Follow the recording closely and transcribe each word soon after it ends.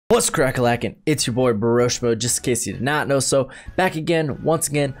What's crack-a-lackin'? It's your boy Baroshmo, just in case you did not know. So back again, once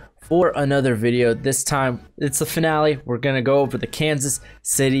again, for another video. This time, it's the finale. We're gonna go over the Kansas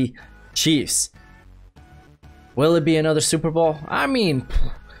City Chiefs. Will it be another Super Bowl? I mean,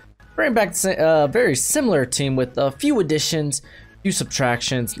 bring back a very similar team with a few additions, few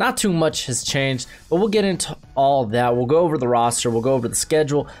subtractions. Not too much has changed, but we'll get into all that. We'll go over the roster, we'll go over the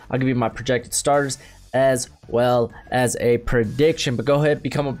schedule. I'll give you my projected starters as well as a prediction. But go ahead,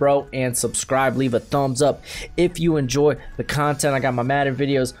 become a bro and subscribe. Leave a thumbs up if you enjoy the content. I got my Madden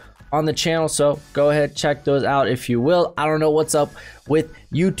videos on the channel, so go ahead, check those out if you will. I don't know what's up with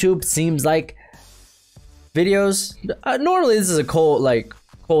YouTube. Seems like videos normally this is a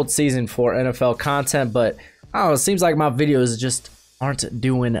cold season for NFL content, but I don't know, it seems like my videos just aren't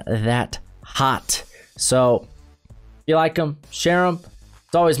doing that hot. So if you like them, share them.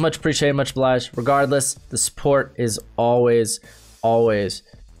 It's always much appreciated, much obliged. Regardless, the support is always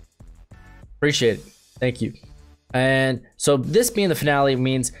appreciated. Thank you. And so this being the finale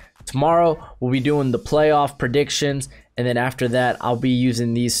means tomorrow we'll be doing the playoff predictions, and then after that I'll be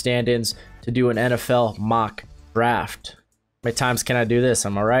using these stand-ins to do an NFL mock draft. How many times can I do this?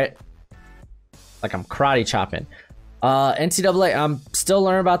 Am I right? Like I'm karate chopping. NCAA, I'm still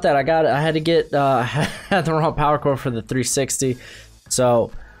learning about that. I had to get I had the wrong power cord for the 360.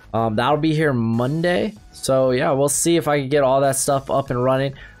 So that'll be here Monday. So yeah, we'll see if I can get all that stuff up and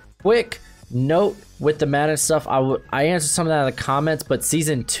running. Quick note with the Madden stuff, I answered some of that in the comments, but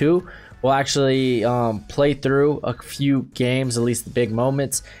season 2 will actually play through a few games, at least the big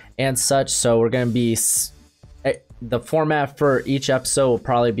moments and such. So we're gonna be the format for each episode will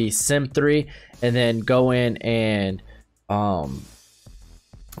probably be Sim 3, and then go in and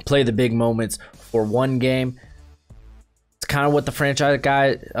play the big moments for one game. Kind of what the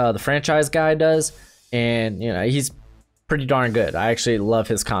franchise guy does, and you know, he's pretty darn good. I actually love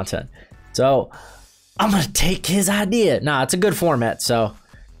his content, so I'm gonna take his idea. Nah, it's a good format, so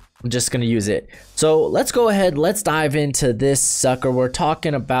I'm just gonna use it. So let's go ahead, let's dive into this sucker. We're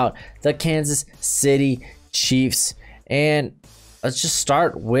talking about the Kansas City Chiefs, and let's just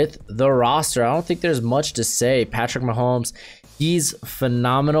start with the roster. I don't think there's much to say. Patrick Mahomes, he's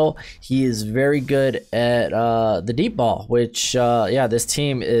phenomenal. He is very good at the deep ball, which yeah, this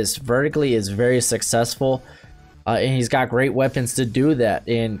team is very successful, and he's got great weapons to do that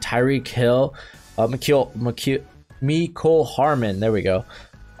in Tyreek Hill, Mecole Hardman. There we go.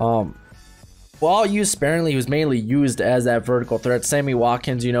 While used sparingly, he was mainly used as that vertical threat. Sammy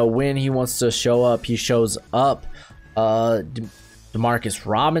Watkins, you know, when he wants to show up, he shows up. Demarcus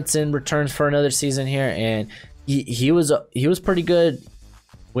Robinson returns for another season here, and he was pretty good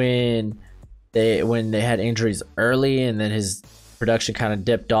when they had injuries early, and then his production kind of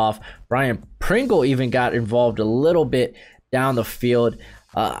dipped off. Brian Pringle even got involved a little bit down the field.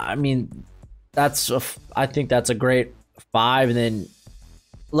 I mean, I think that's a great 5. And then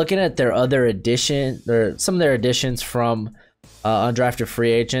looking at their other addition, or some of their additions from undrafted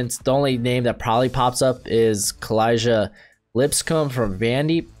free agents, the only name that probably pops up is Kalijah Lipscomb from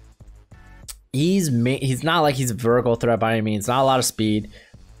Vandy. He's not like he's a vertical threat by any means. Not a lot of speed.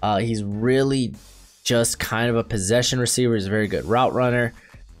 He's really just kind of a possession receiver. He's a very good route runner.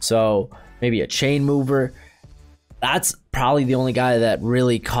 So maybe a chain mover. That's probably the only guy that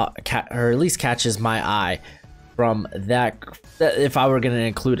really or at least catches my eye from that. If I were going to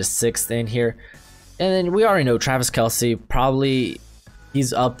include a 6th in here. And then we already know Travis Kelce, probably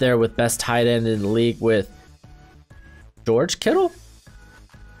he's up there with best tight end in the league with George Kittle.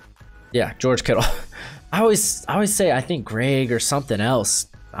 Yeah, George Kittle. I always say I think Greg or something else.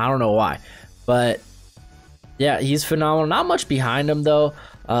 I don't know why, but yeah, he's phenomenal. Not much behind him though.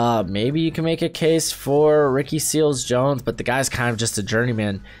 Maybe you can make a case for Ricky Seals-Jones, but the guy's kind of just a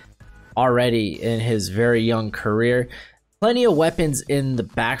journeyman already in his very young career. Plenty of weapons in the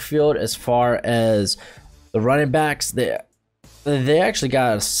backfield as far as the running backs. They actually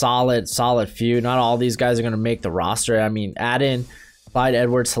got a solid few. Not all these guys are going to make the roster. I mean, add in Clyde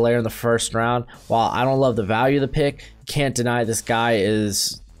Edwards-Helaire in the 1st round. While I don't love the value of the pick, you can't deny this guy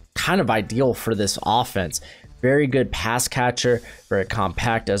is kind of ideal for this offense. Very good pass catcher, very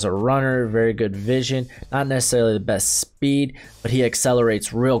compact as a runner, very good vision. Not necessarily the best speed, but he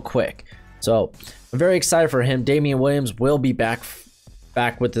accelerates real quick. So I'm very excited for him. Damian Williams will be back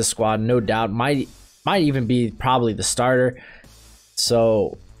with this squad, no doubt. Might even be probably the starter.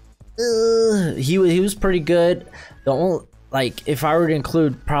 So he was pretty good. The only, like, if I were to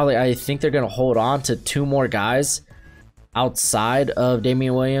include, probably I think they're going to hold on to 2 more guys outside of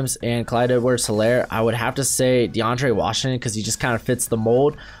Damian Williams and Clyde Edwards-Helaire. I would have to say DeAndre Washington, because he just kind of fits the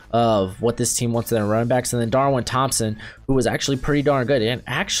mold of what this team wants in their running backs. And then Darwin Thompson, who was actually pretty darn good, and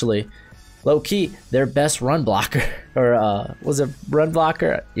actually low-key their best run blocker, or was it run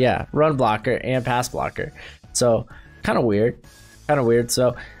blocker? Yeah, run blocker and pass blocker. So kind of weird.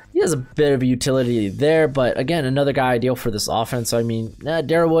 So he has a bit of a utility there, but again, another guy ideal for this offense. I mean,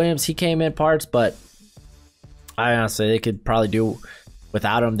 Darrell Williams, he came in parts, but I honestly, they could probably do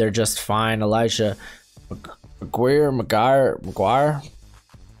without him. They're just fine. Elijah McGuire.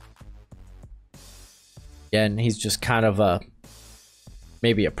 Again, he's just kind of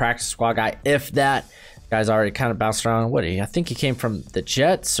maybe a practice squad guy, if that. Guy's already kind of bounced around. I think he came from the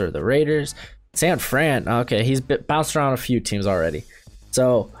Jets or the Raiders. San Fran. Okay, he's bounced around a few teams already.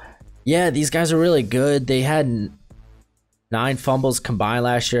 So, yeah, these guys are really good. They had 9 fumbles combined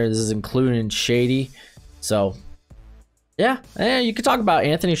last year. This is including Shady. So, yeah, and you could talk about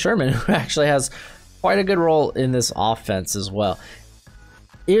Anthony Sherman, who actually has quite a good role in this offense as well.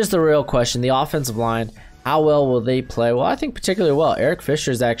 Here's the real question. The offensive line, how well will they play? Well, I think particularly well. Eric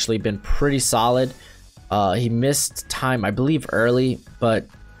Fisher's actually been pretty solid. He missed time, I believe, early, but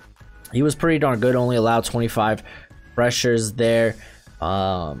he was pretty darn good. Only allowed 25 pressures there.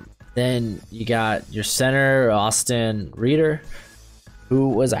 Then you got your center, Austin Reeder, who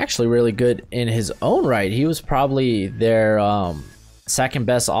was actually really good in his own right. He was probably their second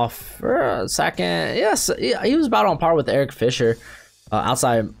best he was about on par with Eric Fisher,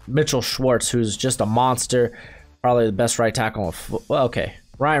 outside Mitchell Schwartz, who's just a monster, probably the best right tackle. Well, okay,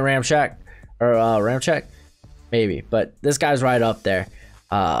 Ryan Ramczyk, maybe, but this guy's right up there.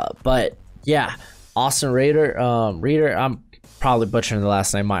 But yeah, Austin Reeder, I'm probably butchering the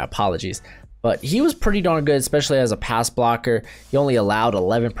last name, my apologies, but he was pretty darn good, especially as a pass blocker. He only allowed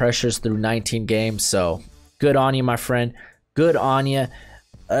 11 pressures through 19 games, so good on you, my friend. Good on you.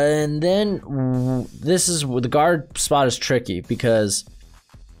 And then this is the guard spot is tricky because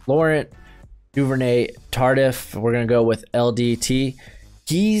Laurent Duvernay Tardif, we're gonna go with LDT.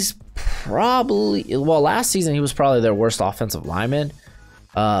 He's probably, well, last season he was probably their worst offensive lineman.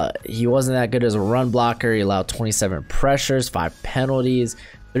 He wasn't that good as a run blocker. He allowed 27 pressures, 5 penalties,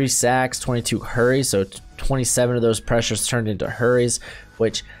 3 sacks, 22 hurries. So 27 of those pressures turned into hurries,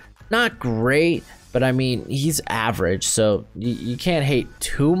 which not great, but I mean, he's average, so you can't hate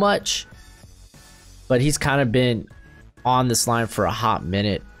too much. But he's kind of been on this line for a hot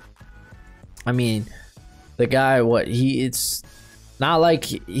minute. I mean, the guy, it's not like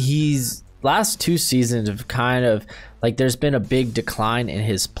he's last 2 seasons have kind of like there's been a big decline in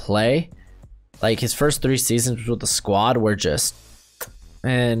his play. Like his first 3 seasons with the squad were just,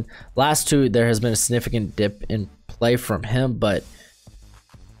 and last 2 there has been a significant dip in play from him, but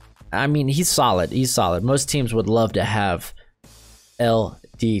I mean, he's solid. He's solid. Most teams would love to have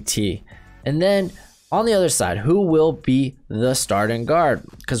LDT. And then on the other side, who will be the starting guard?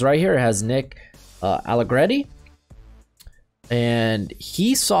 Because right here it has Nick Allegretti. And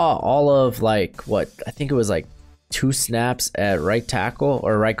he saw all of I think it was 2 snaps at right tackle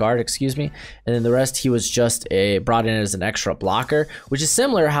or right guard, excuse me. And then the rest he was just brought in as an extra blocker, which is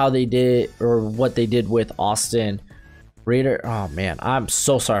similar how they did, or what they did with Austin Reeder. Oh man, I'm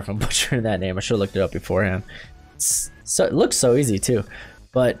so sorry if I'm butchering that name. I should have looked it up beforehand. It looks so easy too,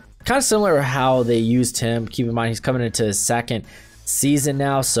 but kind of similar to how they used him. Keep in mind he's coming into his 2nd season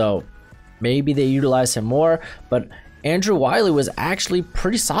now, so maybe they utilize him more. But Andrew Wiley was actually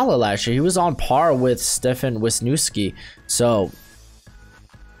pretty solid last year. He was on par with Stefan Wisniewski, so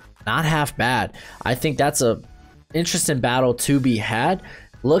not half bad. I think that's a interesting battle to be had.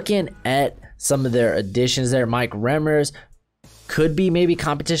 Looking at some of their additions there, Mike Remmers could be maybe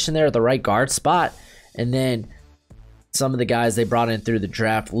competition there at the right guard spot. And then some of the guys they brought in through the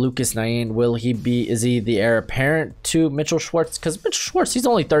draft, Lucas Nain, is he the heir apparent to Mitchell Schwartz? Because Mitchell Schwartz, he's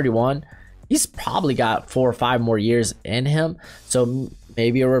only 31. He's probably got 4 or 5 more years in him. So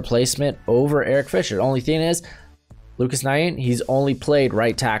maybe a replacement over Eric Fisher. The only thing is, Lucas Nain, he's only played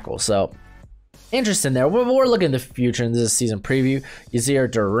right tackle. So interesting there. We're looking at the future in this season preview. Yazir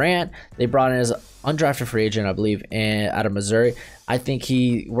Durant, they brought in as an undrafted free agent, I believe, out of Missouri. I think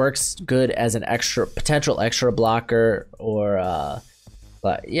he works good as an potential extra blocker, or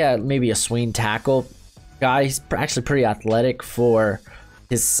maybe a swing tackle guy. He's actually pretty athletic for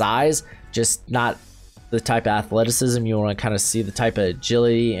his size, just not the type of athleticism you want to kind of see, the type of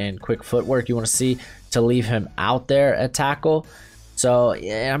agility and quick footwork you want to see to leave him out there at tackle. So,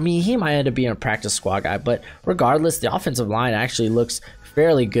 yeah, I mean, he might end up being a practice squad guy, but regardless, the offensive line actually looks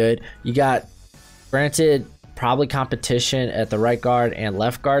fairly good. You got, granted, probably competition at the right guard and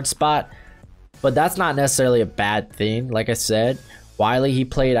left guard spot, but that's not necessarily a bad thing. Like I said, Wiley, he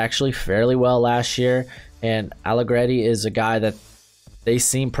played actually fairly well last year, and Allegretti is a guy that they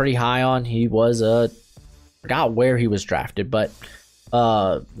seem pretty high on. He was forgot where he was drafted, but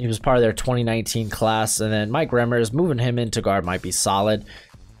he was part of their 2019 class. And then Mike Remmers, moving him into guard might be solid.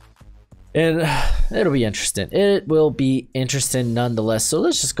 And it'll be interesting. It will be interesting nonetheless. So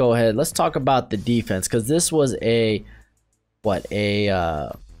let's just go ahead. Let's talk about the defense, because this was a bend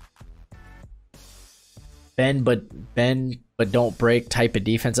but don't break type of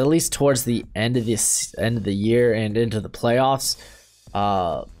defense, at least towards the end of the year and into the playoffs.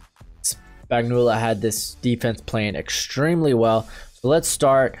 Spagnuolo had this defense playing extremely well. So let's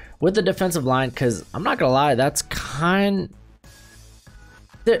start with the defensive line, because I'm not gonna lie, that's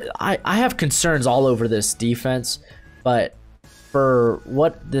I have concerns all over this defense, but for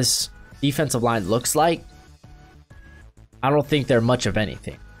what this defensive line looks like, I don't think they're much of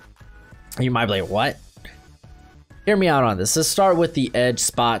anything. You might be like, what? Hear me out on this. Let's start with the edge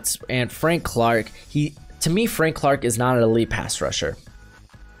spots and Frank Clark. To me, Frank Clark is not an elite pass rusher.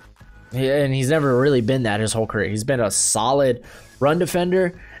 And he's never really been that his whole career. He's been a solid run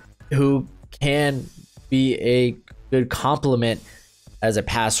defender who can be a good complement as a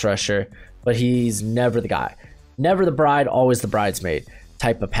pass rusher, but he's never the guy. Never the bride, always the bridesmaid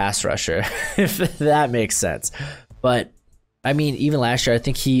type of pass rusher, if that makes sense. But I mean, even last year, I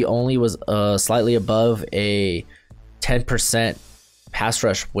think he only was slightly above a 10% pass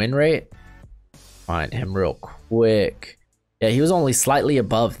rush win rate. Find him real quick. Yeah, he was only slightly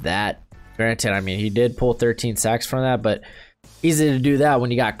above that. Granted, I mean, he did pull 13 sacks from that, but easy to do that when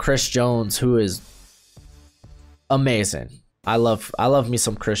you got Chris Jones, who is amazing. I love me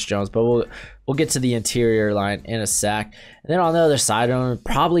some Chris Jones, but we'll get to the interior line in a sec. And then on the other side, I'm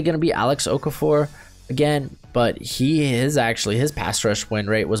probably going to be Alex Okafor again, but his pass rush win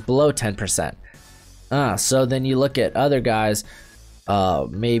rate was below 10%. So then you look at other guys,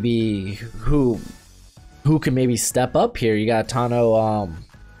 maybe who can maybe step up here. You got Tano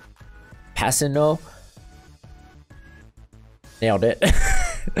Passino. Nailed it.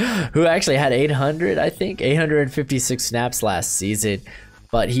 Who actually had 856 snaps last season,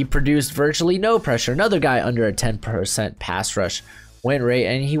 but he produced virtually no pressure. Another guy under a 10% pass rush win rate,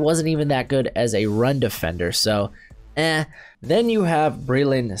 and he wasn't even that good as a run defender. So, Then you have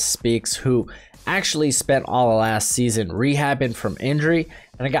Breland Speaks, who actually spent all of last season rehabbing from injury,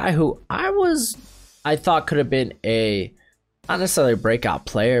 and a guy who I thought could have been not necessarily a breakout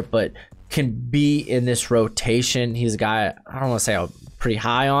player, but can be in this rotation. He's a guy I don't want to say I'm pretty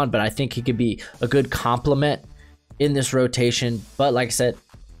high on, but I think he could be a good complement in this rotation. But like I said,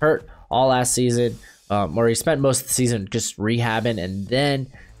 hurt all last season, or he spent most of the season just rehabbing, and then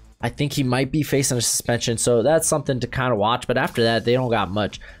I think he might be facing a suspension, so that's something to kind of watch. But after that, they don't got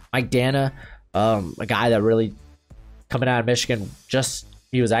much. Mike Dana, a guy that really coming out of Michigan,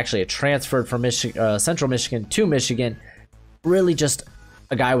 he was actually a transfer from Central Michigan to Michigan. Really just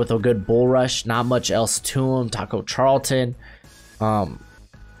a guy with a good bull rush, not much else to him. Taco Charlton. I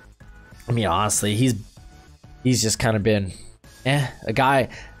mean, honestly, he's just kind of been a guy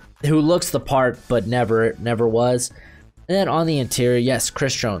who looks the part but never was. And then on the interior, yes,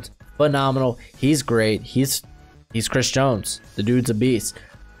 Chris Jones, phenomenal. He's great. He's Chris Jones. The dude's a beast.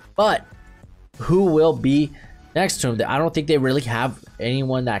 But who will be next to him? I don't think they really have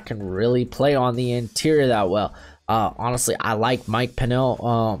anyone that can really play on the interior that well. Honestly, I like Mike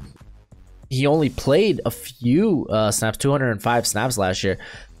Pennell. He only played a few snaps, 205 snaps last year,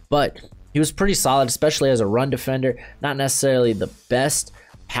 but he was pretty solid, especially as a run defender. Not necessarily the best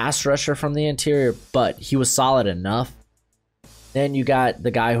pass rusher from the interior, but he was solid enough. Then you got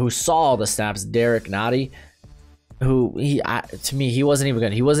the guy who saw all the snaps, Derek Nottie, who to me, he wasn't even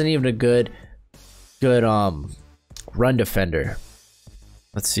good. He wasn't even a good run defender.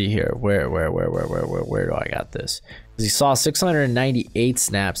 Let's see here. Where do I got this? Because he saw 698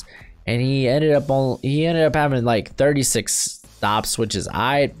 snaps, and he ended up having like 36 stops, which is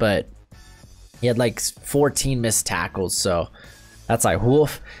alright, but he had like 14 missed tackles, so that's like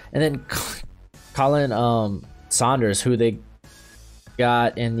woof. And then Colin Saunders, who they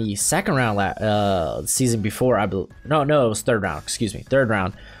got in the second round season before, I believe. No, it was third round. Excuse me, third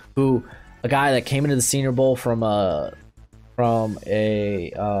round. Who a guy that came into the Senior Bowl from a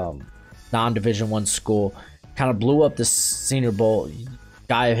non-Division I school, kind of blew up the Senior Bowl.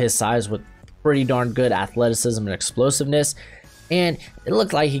 Guy of his size with pretty darn good athleticism and explosiveness, and it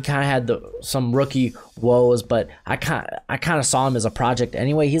looked like he kind of had some rookie woes, but I kind of saw him as a project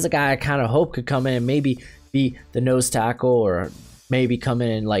anyway. He's a guy I kind of hope could come in and maybe be the nose tackle, or maybe come in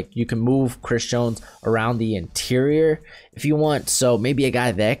and like you can move Chris Jones around the interior if you want. So maybe a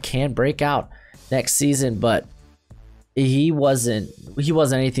guy that can break out next season. But he wasn't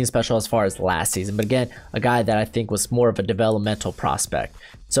anything special as far as last season, but again, a guy that I think was more of a developmental prospect.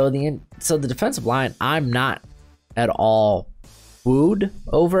 So the defensive line, I'm not at all wooed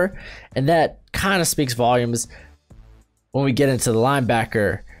over, and that kind of speaks volumes when we get into the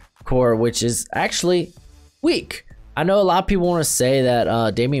linebacker core, which is actually weak. I know a lot of people want to say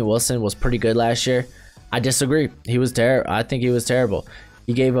that Damian Wilson was pretty good last year. I disagree. He was terrible. I think he was terrible.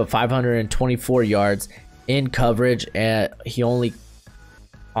 He gave up 524 yards in coverage, and he only,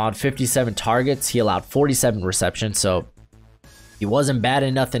 on 57 targets, he allowed 47 receptions. So he wasn't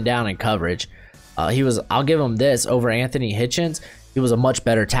batting nothing down in coverage. I'll give him this over Anthony Hitchens. He was a much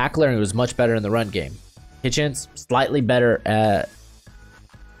better tackler, and he was much better in the run game. Hitchens slightly better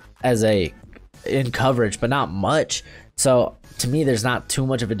in coverage, but not much. So to me, there's not too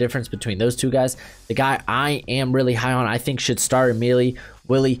much of a difference between those two guys. The guy I am really high on, I think should start immediately,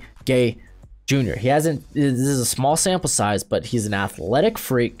 Willie Gay Jr. This is a small sample size, but he's an athletic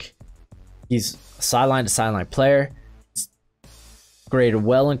freak. He's a sideline to sideline player. He's graded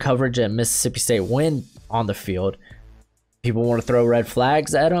well in coverage at Mississippi State when on the field. People want to throw red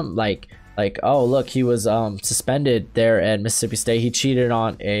flags at him, like, oh look, he was suspended there at Mississippi State. He cheated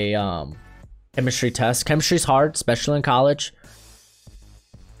on a chemistry test. Chemistry's hard, especially in college.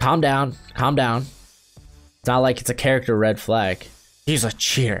 Calm down. It's not like it's a character red flag. He's a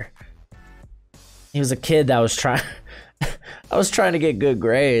cheater. He was a kid that was trying to get good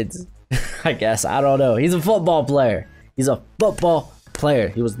grades. I guess, I don't know. He's a football player.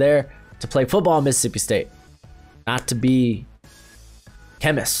 He was there to play football in Mississippi State, not to be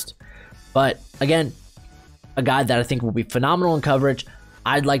chemist. But again, a guy that I think will be phenomenal in coverage.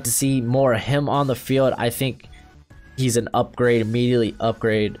 I'd like to see more of him on the field. I think he's an immediate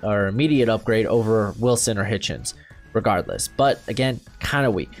upgrade over Wilson or Hitchens, regardless. But again, kind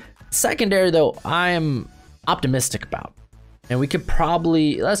of weak. Secondary, though, I am optimistic about. And we could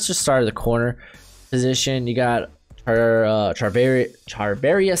probably, let's just start at the corner position. You got Charvarius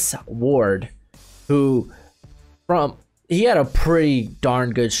Ward, who he had a pretty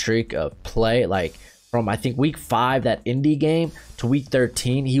darn good streak of play. Like from, I think, week 5, that Indy game, to week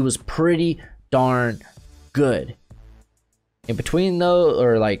 13, he was pretty darn good. In between though,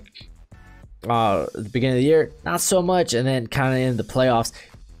 or like the beginning of the year, not so much, and then kind of in the playoffs,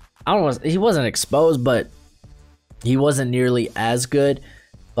 I don't know, he wasn't exposed, but he wasn't nearly as good.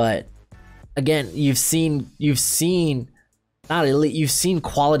 But again, you've seen not elite, you've seen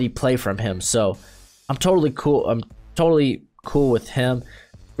quality play from him. So I'm totally cool with him.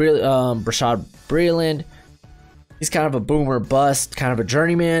 Really, Brashad Breeland, he's kind of a boomer bust, kind of a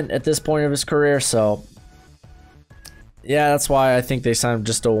journeyman at this point of his career. So yeah, that's why I think they signed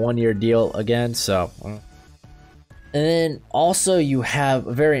just a 1-year deal again. So, and then also you have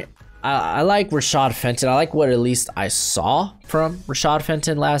I like Rashad Fenton. I like what at least I saw from Rashad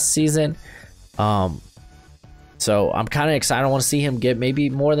Fenton last season. So I'm kind of excited. I want to see him get maybe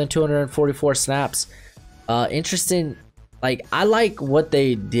more than 244 snaps. Interesting. Like, I like what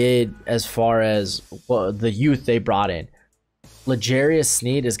they did as far as the youth they brought in. L'Jarius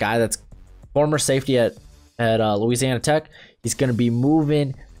Sneed is a guy that's former safety at Louisiana Tech. He's going to be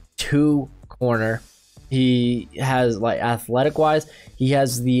moving to corner. He has, like, athletic wise, he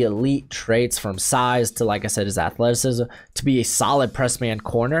has the elite traits from size to, like I said, his athleticism to be a solid press man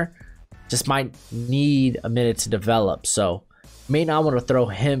corner. Just might need a minute to develop. So may not want to throw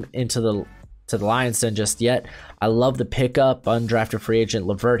him into the Lions Den just yet. I love the pickup, undrafted free agent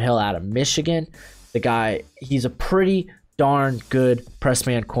Lavert Hill out of Michigan. The guy, he's a pretty darn good press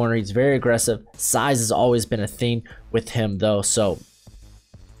man corner. He's very aggressive. Size has always been a thing with him, though. So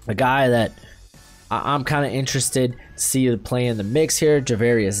a guy that I'm kind of interested to see play in the mix here.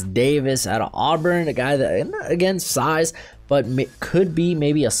 Javarius Davis out of Auburn, a guy that, again, size, but could be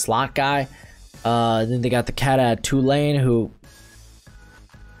maybe a slot guy. Then they got the cat out of Tulane, who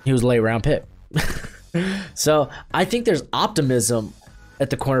he was a late round pick. So I think there's optimism at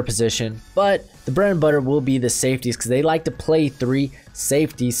the corner position, but the bread and butter will be the safeties, because they like to play 3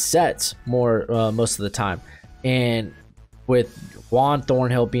 safety sets most of the time. And with Juan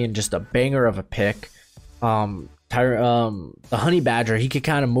Thornhill being just a banger of a pick, the Honey Badger, he could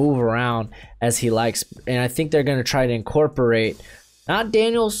kind of move around as he likes, and I think they're going to try to incorporate not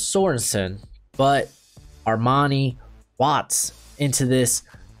Daniel Sorensen, but Armani Watts into this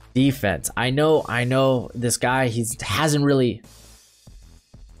defense. I know this guy, he hasn't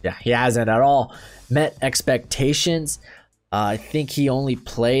at all met expectations. I think he only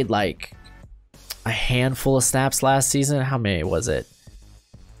played like a handful of snaps last season. How many was it?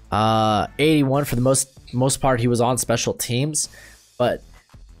 81 for the most part. He was on special teams, but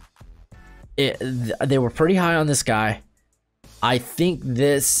they were pretty high on this guy. I think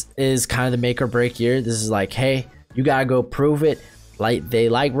this is kind of the make or break year. This is like, hey, you gotta go prove it. Like, they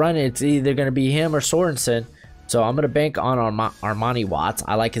like running. It's either gonna be him or Sorensen. So I'm gonna bank on Armani Watts.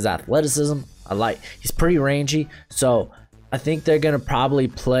 I like his athleticism. He's pretty rangy. So I think they're gonna probably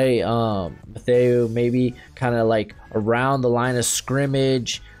play Matthew maybe kind of like around the line of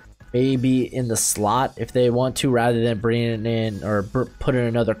scrimmage, maybe in the slot if they want to, rather than bringing in or putting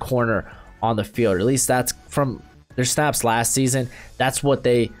another corner on the field. At least that's from their snaps last season. That's what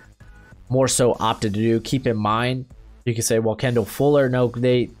they more so opted to do. Keep in mind, you can say, well, Kendall Fuller, no,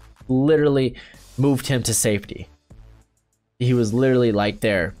 they literally moved him to safety. He was literally like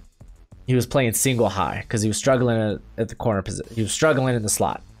there. He was playing single high because he was struggling at the corner position. He was struggling in the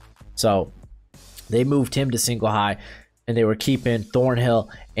slot. So they moved him to single high, and they were keeping Thornhill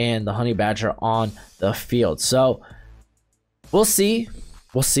and the Honey Badger on the field. So we'll see.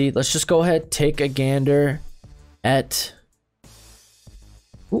 We'll see. Let's just go ahead, take a gander at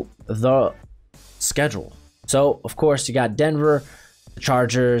the schedule. So, of course, you got Denver, the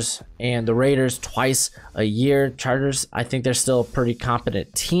Chargers, and the Raiders twice a year. Chargers, I think they're still a pretty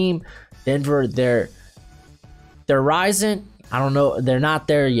competent team. Denver, they're rising. I don't know. They're not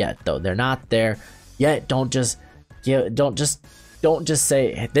there yet, though. They're not there yet. Don't just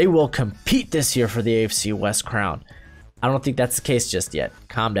say they will compete this year for the AFC West crown. I don't think that's the case just yet.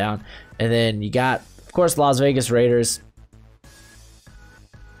 Calm down. And then you got, of course, Las Vegas Raiders.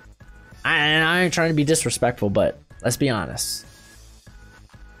 I ain't trying to be disrespectful, but let's be honest.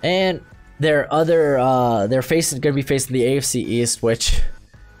 And they're gonna be facing the AFC East, which,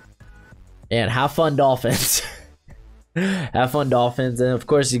 and have fun, Dolphins. Have fun, Dolphins. And of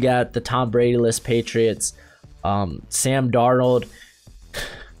course, you got the Tom Brady-less Patriots, Sam Darnold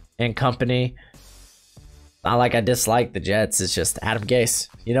and company. Not like I dislike the Jets. It's just Adam Gase.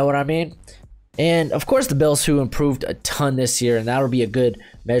 You know what I mean? And of course, the Bills, who improved a ton this year, and that'll be a good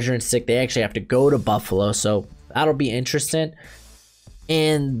measuring stick. They actually have to go to Buffalo, so that'll be interesting.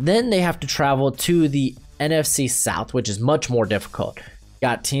 And then they have to travel to the NFC South, which is much more difficult.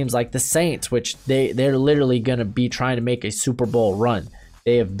 Got teams like the Saints, which they're literally going to be trying to make a Super Bowl run.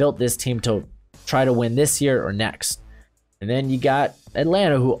 They have built this team to try to win this year or next. And then you got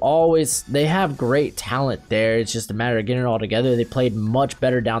Atlanta, who they have great talent there. It's just a matter of getting it all together. They played much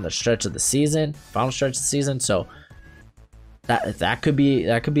better down the stretch of the season, final stretch of the season. So that could be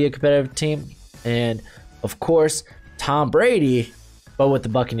a competitive team. And of course, Tom Brady, but with the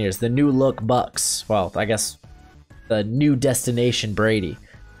Buccaneers, the new look Bucks. Well, I guess the new destination Brady.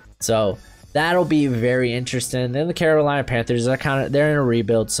 So that'll be very interesting. Then the Carolina Panthers are they're in a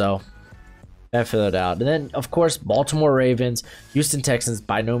rebuild, so that filled out. And then, of course, Baltimore Ravens, Houston Texans.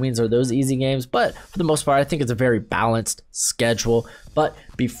 By no means are those easy games, but for the most part, I think it's a very balanced schedule. But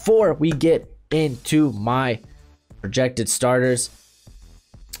before we get into my projected starters,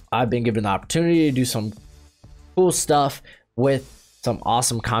 I've been given the opportunity to do some cool stuff with some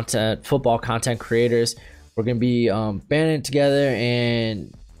awesome content, football content creators. We're going to be banding together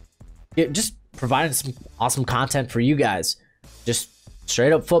and just providing some awesome content for you guys. Just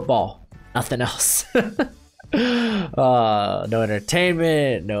straight up football. Nothing else. No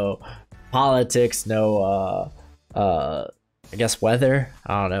entertainment, no politics, no I guess weather.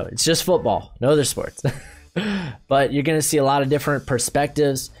 I don't know. It's just football, no other sports. But you're gonna see a lot of different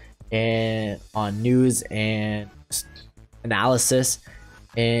perspectives and on news and analysis,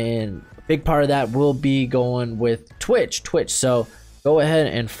 and a big part of that will be going with Twitch. So go ahead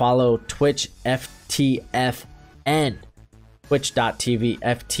and follow Twitch FTFN, twitch.tv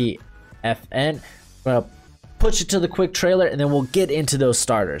FTFN. I'm gonna push it to the quick trailer, and then we'll get into those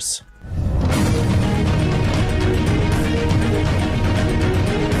starters.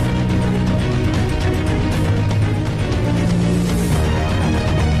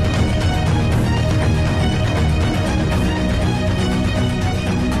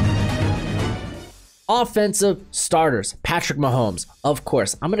 Offensive starters. Patrick Mahomes, of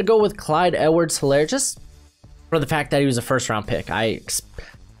course. I'm gonna go with Clyde Edwards-Helaire just for the fact that he was a first-round pick.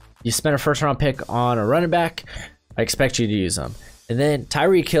 You spent a first-round pick on a running back, I expect you to use them. And then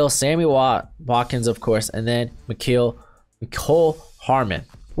Tyreek Hill, Sammy Watkins, of course, and then Mecole Hardman.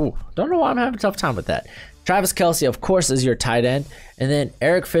 Ooh, don't know why I'm having a tough time with that. Travis Kelce, of course, is your tight end. And then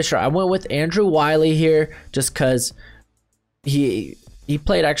Eric Fisher. I went with Andrew Wiley here just because he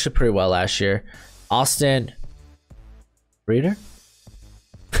played actually pretty well last year. Austin Reeder?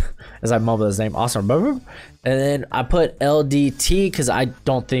 As I mumble his name, Austin Reeder. And then I put LDT because I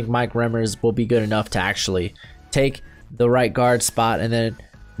don't think Mike Remmers will be good enough to actually take the right guard spot. And then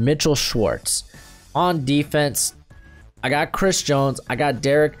Mitchell Schwartz. On defense, I got Chris Jones. I got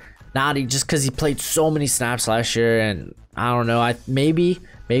Derek not just because he played so many snaps last year, and I don't know.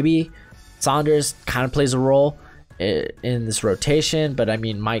 Maybe Saunders kind of plays a role in this rotation, but I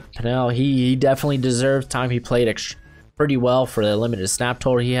mean, Mike Pennell, he definitely deserves time. He played pretty well for the limited snap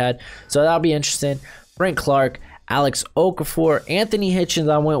total he had, so that'll be interesting. Frank Clark, Alex Okafor, Anthony Hitchens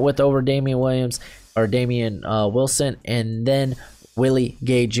I went with over Damian Wilson, and then Willie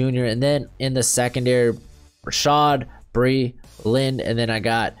Gay Jr. And then in the secondary, Rashad, Bree, Lind, and then I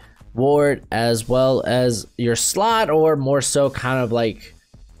got Ward as well as your slot, or more so kind of like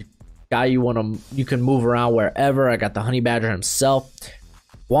guy you can move around wherever. I got the Honey Badger himself,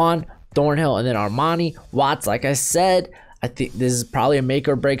 Juan Thornhill, and then Armani Watts. Like I said, I think this is probably a make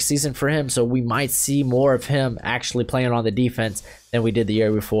or break season for him, so we might see more of him actually playing on the defense than we did the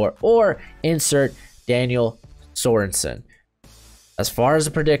year before, or insert Daniel Sorensen. As far as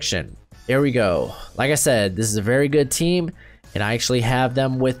a prediction, here we go. Like I said, this is a very good team, and I actually have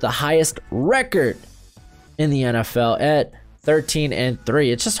them with the highest record in the NFL at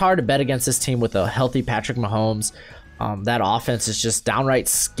 13-3. It's just hard to bet against this team with a healthy Patrick Mahomes. That offense is just downright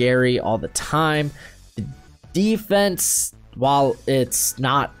scary all the time. The defense, while it's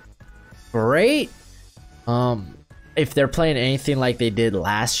not great, if they're playing anything like they did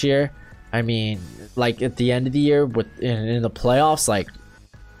last year, I mean, like at the end of the year in the playoffs, like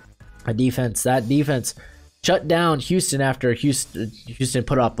that defense shut down Houston after Houston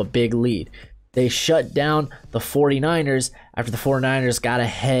put up a big lead. They shut down the 49ers after the 49ers got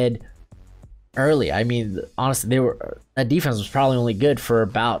ahead early. I mean, honestly, that defense was probably only good for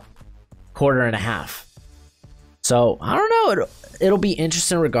about a quarter and a half. So I don't know. It'll be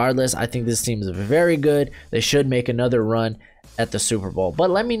interesting regardless. I think this team is very good. They should make another run at the Super Bowl. But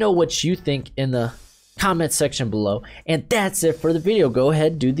let me know what you think in the comment section below. And that's it for the video. Go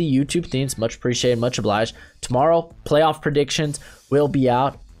ahead, do the YouTube themes. Much appreciated, much obliged. Tomorrow, playoff predictions will be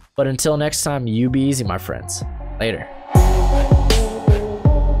out. But until next time, you be easy, my friends. Later.